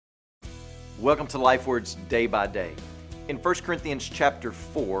Welcome to Life Words Day by Day. In 1 Corinthians chapter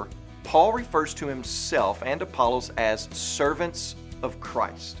 4, Paul refers to himself and Apollos as servants of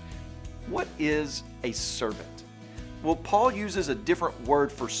Christ. What is a servant? Well, Paul uses a different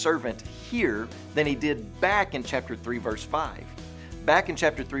word for servant here than he did back in chapter 3, verse 5. Back in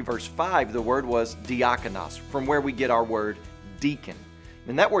chapter 3, verse 5, the word was diakonos, from where we get our word deacon.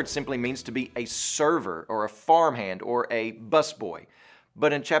 And that word simply means to be a server or a farmhand or a busboy.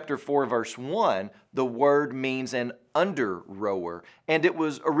 But in chapter 4, verse 1, the word means an under-rower, and it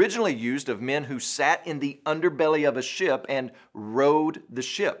was originally used of men who sat in the underbelly of a ship and rowed the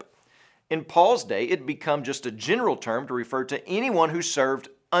ship. In Paul's day, it became just a general term to refer to anyone who served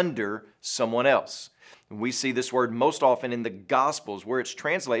under someone else. We see this word most often in the Gospels, where it's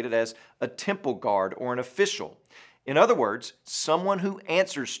translated as a temple guard or an official. In other words, someone who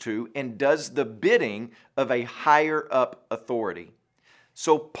answers to and does the bidding of a higher-up authority.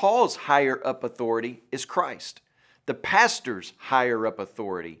 So Paul's higher-up authority is Christ. The pastor's higher-up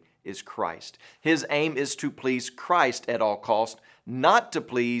authority is Christ. His aim is to please Christ at all cost, not to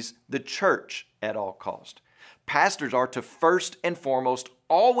please the church at all cost. Pastors are to first and foremost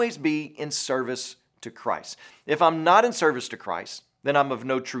always be in service to Christ. If I'm not in service to Christ, then I'm of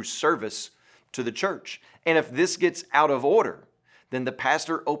no true service to the church. And if this gets out of order, then the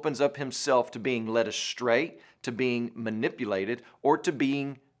pastor opens up himself to being led astray, to being manipulated, or to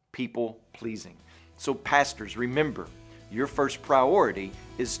being people-pleasing. So pastors, remember, your first priority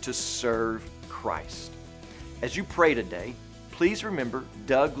is to serve Christ. As you pray today, please remember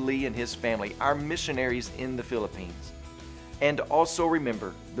Doug Lee and his family, our missionaries in the Philippines. And also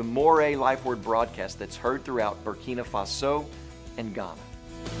remember the Moray Life Word broadcast that's heard throughout Burkina Faso and Ghana.